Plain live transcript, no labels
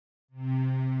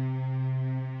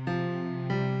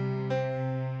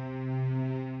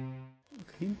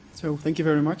So thank you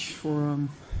very much for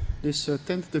this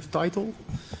tentative title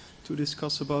to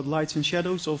discuss about lights and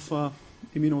shadows of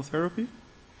immunotherapy.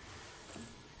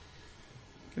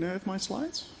 Can I have my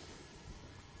slides?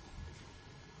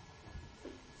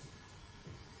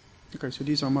 Okay, so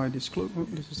these are my disclosures.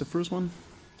 This is the first one.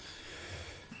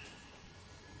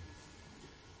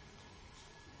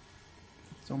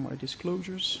 These are my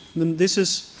disclosures. Then this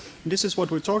is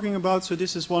what we're talking about. So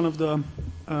this is one of the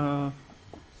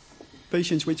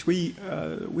patients which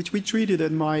we treated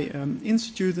at my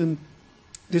institute, and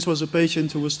this was a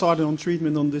patient who was started on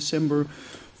treatment on December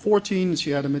 14.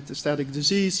 She had a metastatic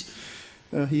disease.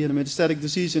 He had a metastatic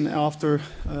disease, and after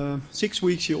 6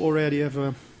 weeks, he already have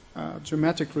a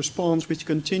dramatic response, which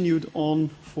continued on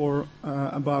for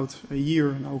about a year,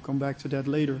 and I'll come back to that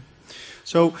later.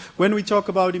 So when we talk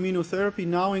about immunotherapy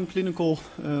now in clinical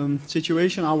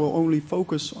situation, I will only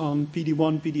focus on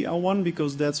PD-1, PD-L1,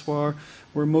 because that's where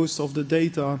most of the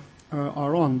data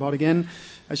are on. But again,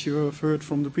 as you have heard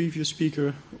from the previous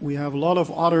speaker, we have a lot of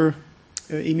other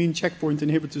immune checkpoint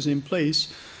inhibitors in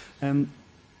place, and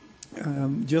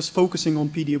just focusing on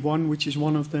PD-1, which is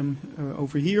one of them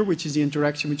over here, which is the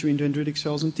interaction between dendritic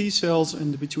cells and T cells,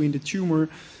 and between the tumor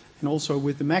and also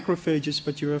with the macrophages.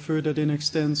 But you have heard that in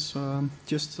extents in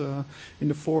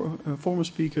the former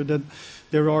speaker, that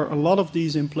there are a lot of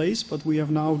these in place, but we have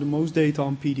now the most data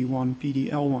on PD-1,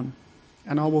 PD-L1.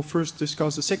 And I will first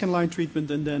discuss the second line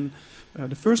treatment and then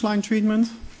the first line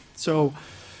treatment. So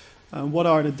what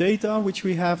are the data which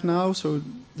we have now? So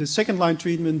the second line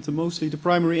treatment, mostly the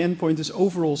primary endpoint is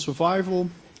overall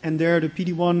survival, and there the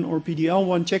PD-1 or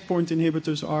PD-L1 checkpoint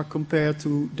inhibitors are compared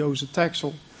to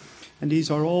docetaxel. And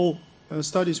these are all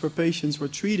studies where patients were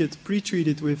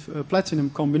pre-treated with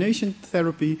platinum combination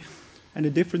therapy, and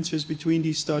the differences between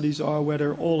these studies are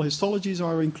whether all histologies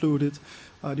are included,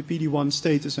 the PD-1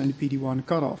 status and the PD-1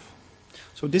 cutoff.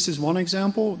 So this is one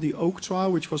example, the OAK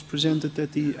trial, which was presented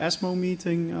at the ESMO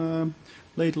meeting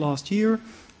late last year.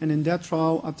 And in that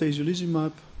trial,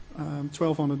 atezolizumab,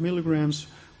 1200 milligrams,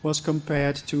 was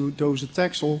compared to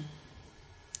docetaxel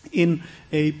in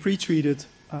a pre-treated,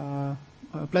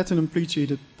 platinum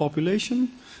pre-treated population.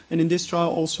 And in this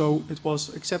trial also, it was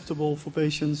acceptable for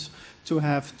patients to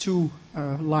have 2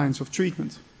 lines of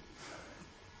treatment.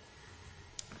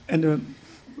 And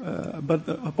but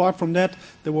apart from that,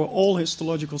 there were all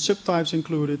histological subtypes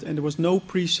included, and there was no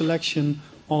pre-selection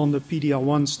on the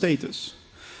PD-L1 status.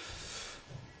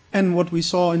 And what we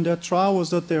saw in that trial was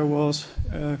that there was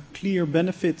a clear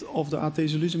benefit of the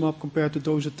atezolizumab compared to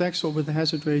docetaxel with a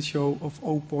hazard ratio of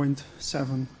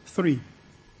 0.73.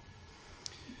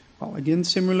 Well, again,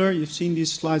 similar. You've seen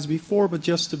these slides before, but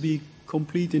just to be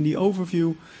complete in the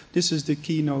overview, this is the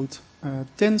Keynote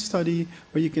 10 study,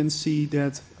 where you can see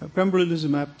that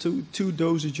pembrolizumab, two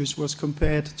dosages was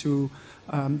compared to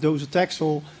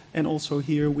docetaxel, and also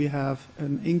here we have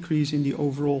an increase in the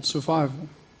overall survival.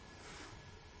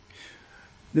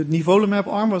 The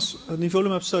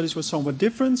nivolumab studies were somewhat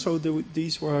different, so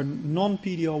these were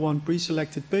non-PD-L1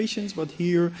 pre-selected patients, but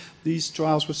here these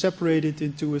trials were separated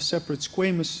into a separate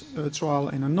squamous trial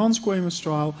and a non-squamous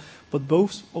trial, but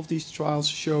both of these trials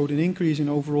showed an increase in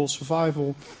overall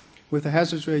survival with a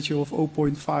hazard ratio of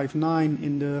 0.59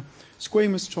 in the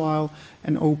squamous trial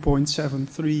and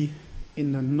 0.73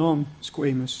 in the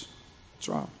non-squamous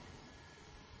trial.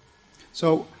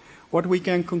 So what we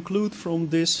can conclude from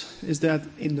this is that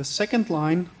in the second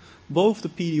line, both the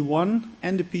PD-1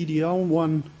 and the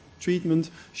PD-L1 treatment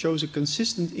shows a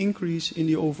consistent increase in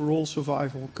the overall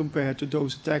survival compared to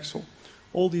docetaxel.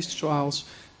 All these trials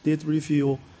did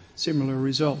reveal similar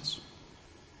results.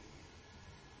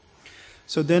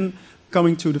 So then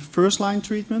coming to the first line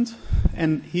treatment,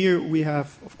 and here we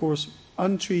have, of course,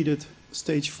 untreated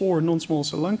stage 4 non-small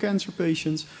cell lung cancer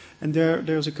patients, and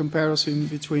there's a comparison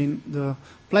between the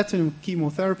platinum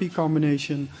chemotherapy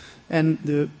combination and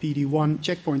the PD-1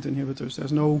 checkpoint inhibitors.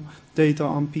 There's no data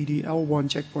on PD-L1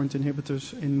 checkpoint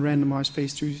inhibitors in randomized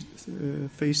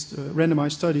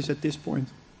randomized studies at this point.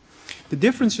 The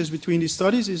differences between these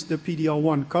studies is the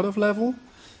PD-L1 cutoff level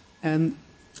and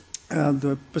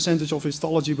the percentage of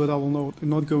histology, but I will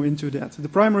not go into that. The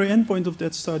primary endpoint of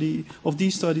that study, of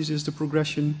these studies, is the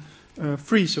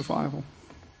progression-free survival.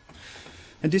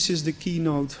 And this is the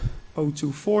Keynote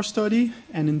 024 study,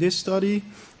 and in this study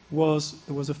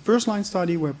there was a first-line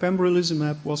study where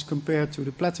pembrolizumab was compared to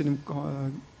the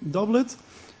platinum doublet,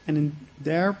 and in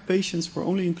there patients were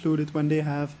only included when they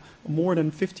have more than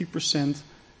 50%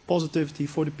 positivity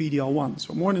for the PD-L1.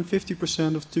 So more than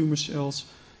 50% of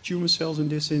tumor cells in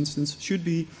this instance should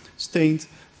be stained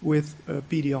with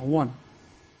PD-L1.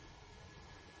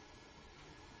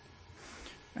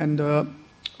 And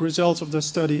results of the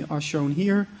study are shown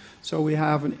here. So we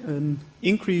have an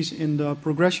increase in the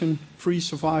progression-free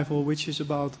survival, which is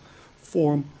about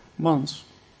 4 months.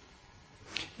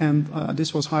 And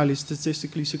this was highly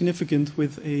statistically significant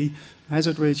with a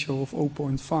hazard ratio of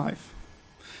 0.5.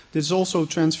 This is also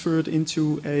transferred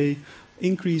into an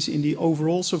increase in the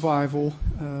overall survival,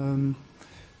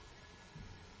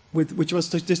 which was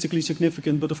statistically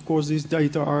significant, but of course these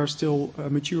data are still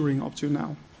maturing up to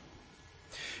now.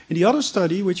 And the other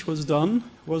study which was done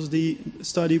was the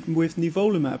study with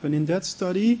nivolumab, and in that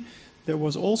study there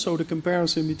was also the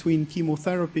comparison between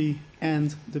chemotherapy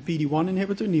and the PD-1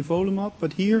 inhibitor, nivolumab,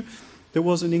 but here there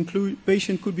was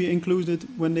patient could be included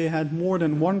when they had more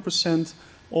than 1%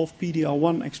 of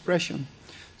PD-L1 expression.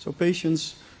 So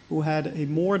patients who had a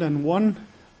more than one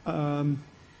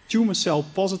tumor cell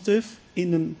positive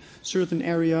in a certain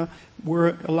area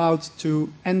were allowed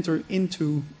to enter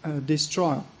into this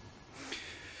trial.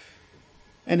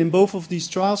 And in both of these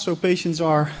trials, so patients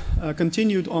are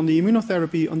continued on the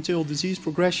immunotherapy until disease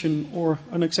progression or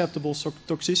unacceptable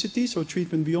toxicity, so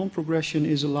treatment beyond progression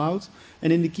is allowed.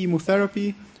 And in the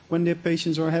chemotherapy, when the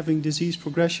patients are having disease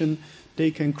progression,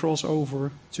 they can cross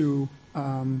over to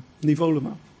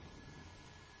nivolumab.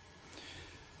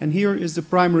 And here is the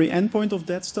primary endpoint of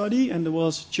that study, and it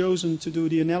was chosen to do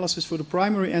the analysis for the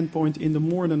primary endpoint in the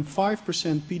more than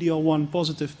 5% PD-L1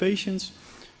 positive patients.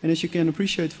 And as you can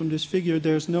appreciate from this figure,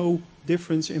 there's no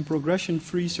difference in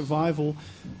progression-free survival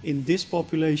in this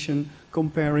population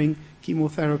comparing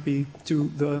chemotherapy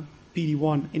to the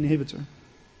PD-1 inhibitor.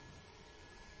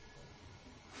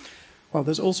 Well,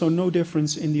 there's also no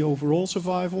difference in the overall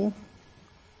survival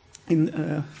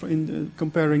in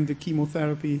comparing the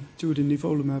chemotherapy to the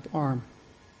nivolumab arm.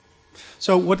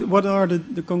 So what are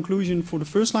the conclusions for the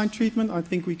first-line treatment? I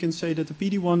think we can say that the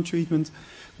PD-1 treatment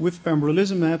with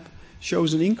pembrolizumab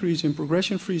shows an increase in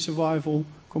progression-free survival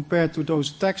compared to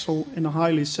docetaxel in a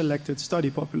highly selected study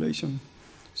population.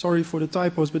 Sorry for the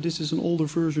typos, but this is an older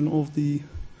version of the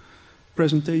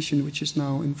presentation which is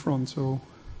now in front, so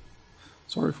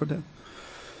sorry for that.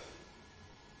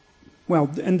 Well,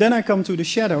 and then I come to the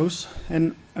shadows,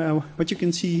 and what you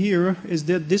can see here is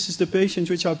that this is the patient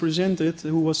which I presented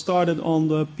who was started on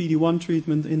the PD-1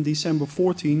 treatment in December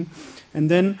 14, and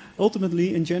then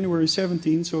ultimately in January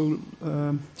 17, so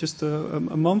just a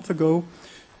month ago,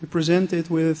 we presented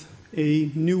with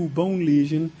a new bone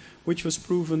lesion which was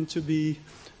proven to be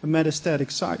a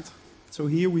metastatic site. So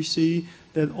here we see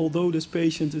that although this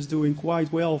patient is doing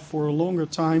quite well for a longer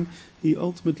time, he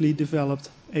ultimately developed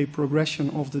a progression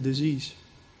of the disease.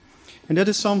 And that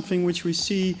is something which we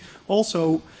see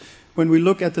also when we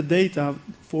look at the data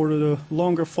for the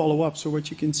longer follow-up. So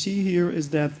what you can see here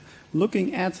is that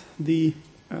looking at the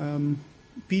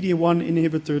PD-1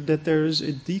 inhibitor, that there is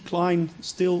a decline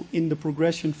still in the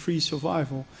progression-free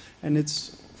survival. And it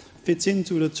fits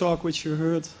into the talk which you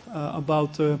heard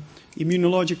about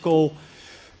immunological,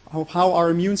 how our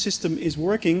immune system is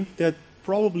working, that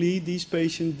probably these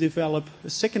patients develop a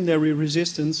secondary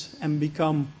resistance and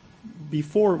become,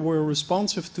 before were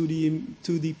responsive to the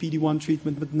PD-1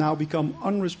 treatment, but now become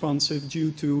unresponsive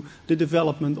due to the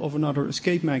development of another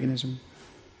escape mechanism.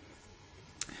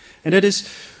 And that is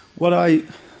what I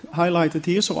highlighted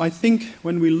here. So I think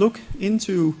when we look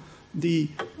into the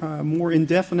more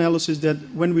in-depth analysis, that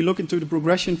when we look into the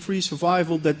progression-free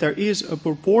survival, that there is a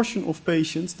proportion of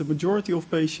patients, the majority of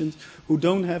patients, who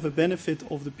don't have a benefit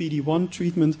of the PD-1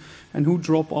 treatment and who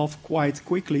drop off quite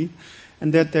quickly,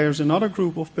 and that there's another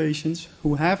group of patients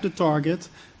who have the target,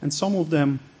 and some of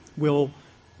them will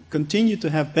continue to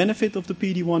have benefit of the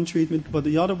PD-1 treatment, but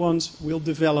the other ones will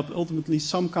develop ultimately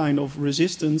some kind of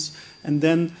resistance, and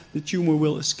then the tumor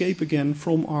will escape again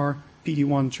from our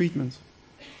PD-1 treatment.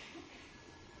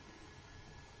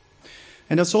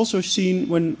 And that's also seen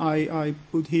when I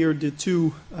put here the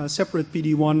two separate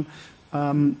PD-1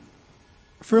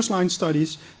 first-line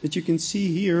studies, that you can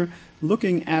see here,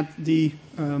 looking at the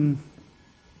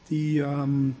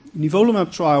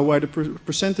nivolumab trial, where the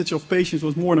percentage of patients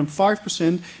was more than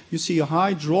 5%, you see a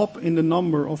high drop in the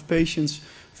number of patients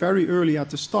very early at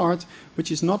the start, which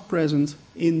is not present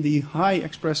in the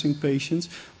high-expressing patients,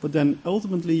 but then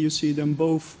ultimately you see them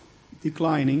both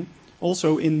declining.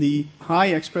 Also in the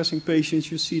high-expressing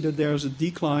patients, you see that there's a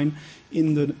decline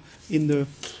in the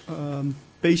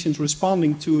patients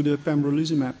responding to the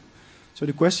pembrolizumab. So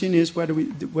the question is whether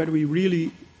we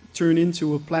really turn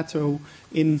into a plateau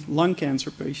in lung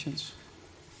cancer patients.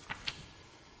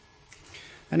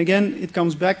 And again, it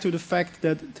comes back to the fact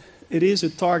that it is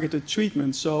a targeted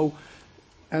treatment. So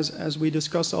as we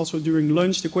discussed also during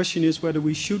lunch, the question is whether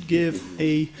we should give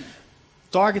a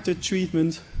targeted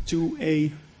treatment to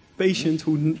a patient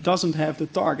who doesn't have the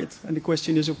target. And the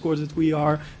question is, of course, that we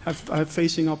are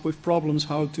facing up with problems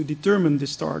how to determine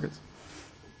this target.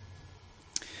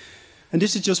 And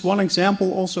this is just one example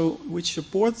also which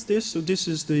supports this. So this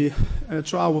is the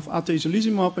trial of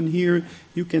atezolizumab, and here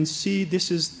you can see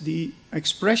this is the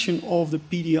expression of the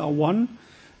PD-L1.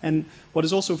 And what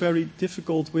is also very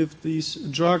difficult with these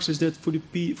drugs is that for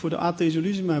the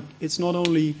atezolizumab, it's not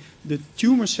only the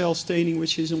tumor cell staining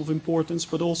which is of importance,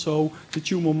 but also the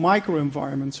tumor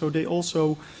microenvironment. So they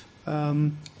also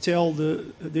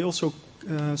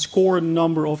score the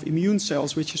number of immune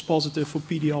cells, which is positive for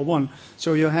PD-L1.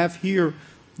 So you have here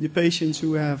the patients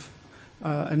who have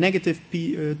a negative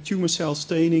tumor cell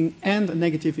staining and a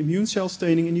negative immune cell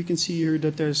staining, and you can see here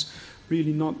that there's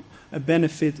really not a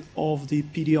benefit of the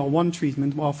PD-L1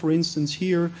 treatment, while for instance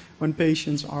here, when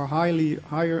patients are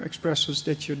higher expressors,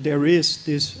 there is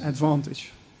this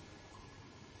advantage.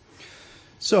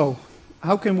 So,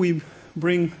 how can we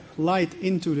bring light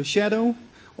into the shadow?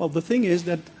 Well, the thing is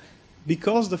that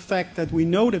because the fact that we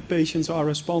know that patients are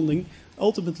responding,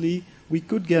 ultimately we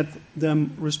could get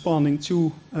them responding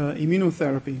to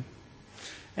immunotherapy.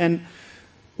 And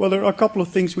well, there are a couple of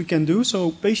things we can do.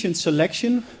 So patient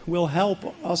selection will help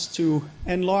us to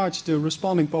enlarge the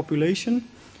responding population.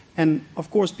 And of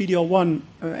course, PD-L1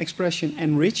 expression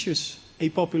enriches a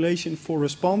population for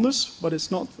responders, but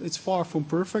it's far from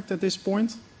perfect at this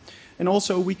point. And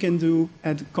also we can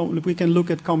look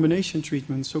at combination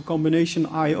treatment, so combination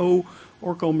IO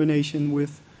or combination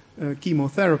with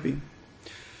chemotherapy.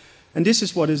 And this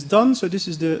is what is done. So this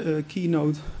is the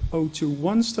Keynote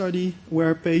 021 study,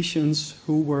 where patients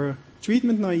who were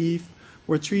treatment naive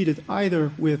were treated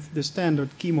either with the standard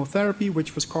chemotherapy,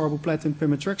 which was carboplatin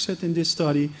pemetrexed in this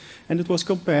study, and it was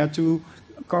compared to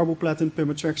carboplatin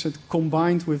pemetrexed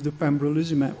combined with the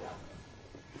pembrolizumab.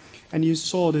 And you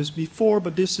saw this before,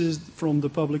 but this is from the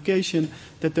publication,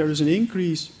 that there is an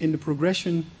increase in the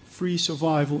progression-free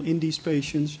survival in these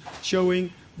patients,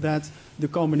 showing that the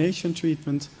combination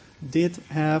treatment did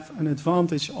have an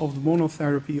advantage of the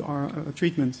monotherapy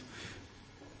treatment.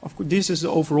 Of course, this is the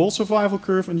overall survival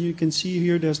curve, and you can see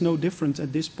here there's no difference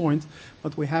at this point,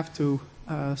 but we have to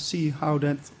see how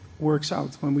that works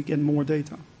out when we get more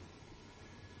data.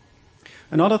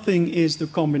 Another thing is the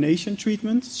combination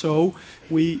treatment. So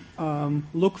we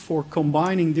look for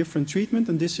combining different treatment,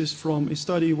 and this is from a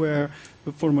study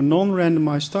from a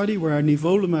non-randomized study where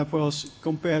nivolumab was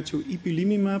compared to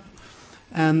ipilimumab,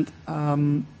 and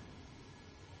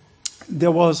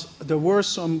there were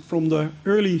some, from the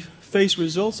early phase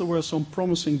results, there were some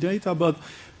promising data, but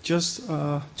just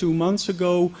 2 months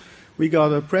ago, we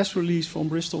got a press release from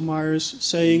Bristol Myers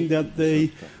saying that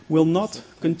they will not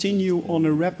continue on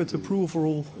a rapid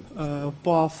approval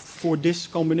path for this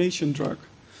combination drug.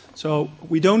 So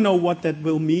we don't know what that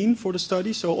will mean for the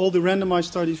study. So all the randomized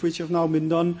studies which have now been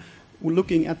done, we're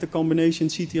looking at the combination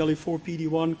CTLA-4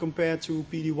 PD-1 compared to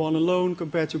PD-1 alone,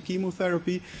 compared to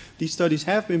chemotherapy. These studies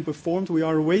have been performed. We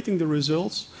are awaiting the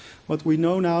results, but we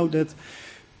know now that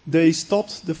they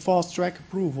stopped the fast track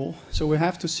approval. So we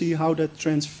have to see how that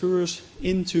transfers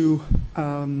into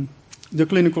the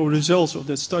clinical results of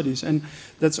the studies. And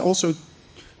that's also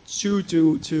due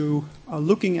to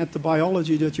looking at the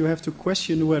biology, that you have to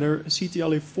question whether a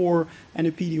CTLA-4 and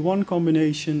a PD-1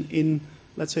 combination in,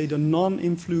 let's say, the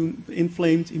non-inflamed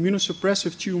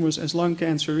immunosuppressive tumors as lung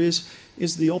cancer is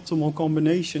the optimal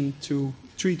combination to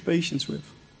treat patients with.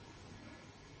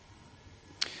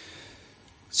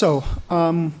 So,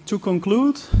 to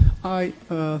conclude, I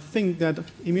think that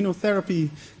immunotherapy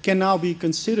can now be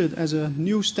considered as a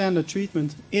new standard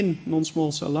treatment in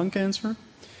non-small cell lung cancer.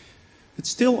 It's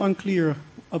still unclear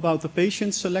about the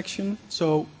patient selection.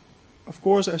 So, of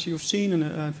course, as you've seen and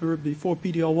I've heard before,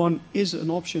 PD-L1 is an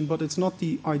option, but it's not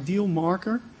the ideal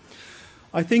marker.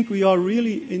 I think we are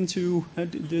really into the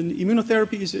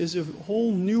immunotherapy is a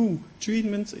whole new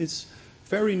treatment. It's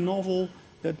very novel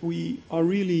that we are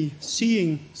really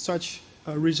seeing such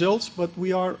results, but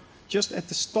we are just at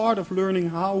the start of learning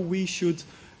how we should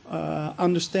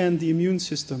understand the immune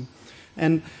system.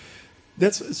 And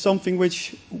that's something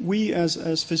which we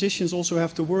as physicians also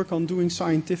have to work on, doing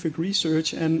scientific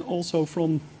research, and also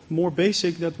from more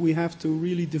basic that we have to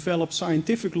really develop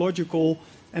scientific logical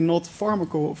and not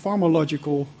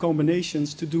pharmacological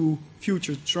combinations to do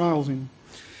future trials in.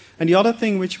 And the other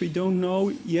thing which we don't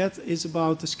know yet is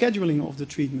about the scheduling of the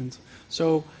treatment.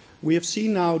 So we have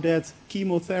seen now that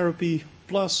chemotherapy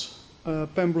plus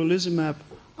pembrolizumab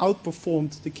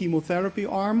outperformed the chemotherapy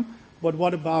arm, but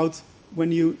what about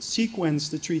when you sequence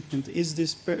the treatment, is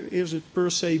it per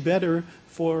se better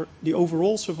for the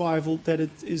overall survival that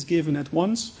it is given at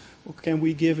once, or can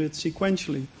we give it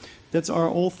sequentially? That's are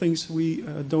all things we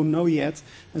don't know yet,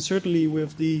 and certainly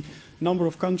with the number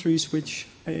of countries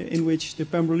in which the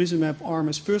pembrolizumab arm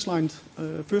as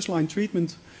first-line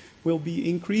treatment will be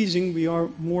increasing, we are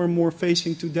more and more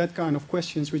facing to that kind of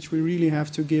questions which we really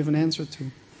have to give an answer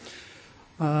to.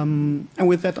 And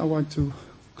with that, I want to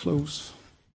close.